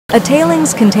A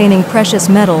tailings containing precious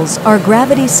metals are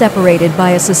gravity separated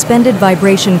by a suspended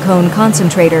vibration cone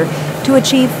concentrator to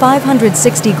achieve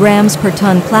 560 grams per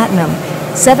ton platinum,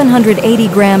 780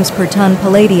 grams per ton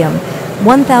palladium,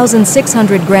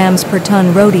 1,600 grams per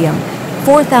ton rhodium,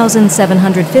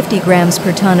 4,750 grams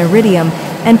per ton iridium,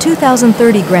 and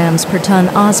 2,030 grams per ton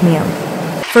osmium.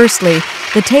 Firstly,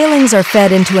 the tailings are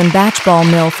fed into an batch ball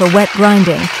mill for wet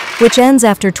grinding, which ends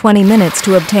after 20 minutes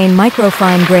to obtain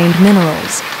microfine-grained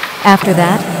minerals. After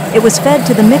that, it was fed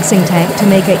to the mixing tank to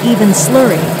make an even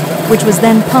slurry, which was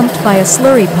then pumped by a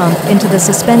slurry pump into the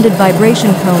suspended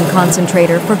vibration cone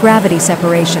concentrator for gravity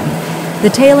separation. The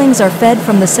tailings are fed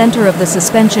from the center of the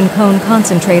suspension cone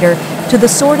concentrator to the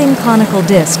sorting conical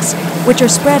discs, which are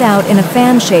spread out in a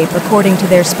fan shape according to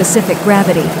their specific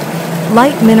gravity.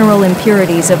 Light mineral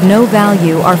impurities of no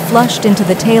value are flushed into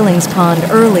the tailings pond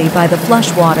early by the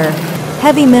flush water.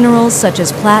 Heavy minerals such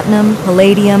as platinum,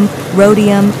 palladium,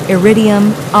 rhodium,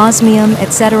 iridium, osmium,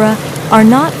 etc. are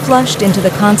not flushed into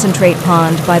the concentrate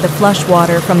pond by the flush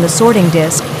water from the sorting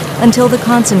disc until the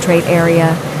concentrate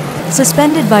area.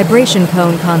 Suspended vibration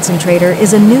cone concentrator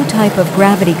is a new type of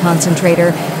gravity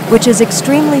concentrator which is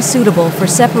extremely suitable for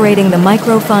separating the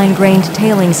microfine-grained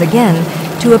tailings again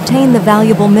to obtain the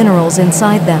valuable minerals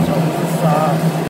inside them.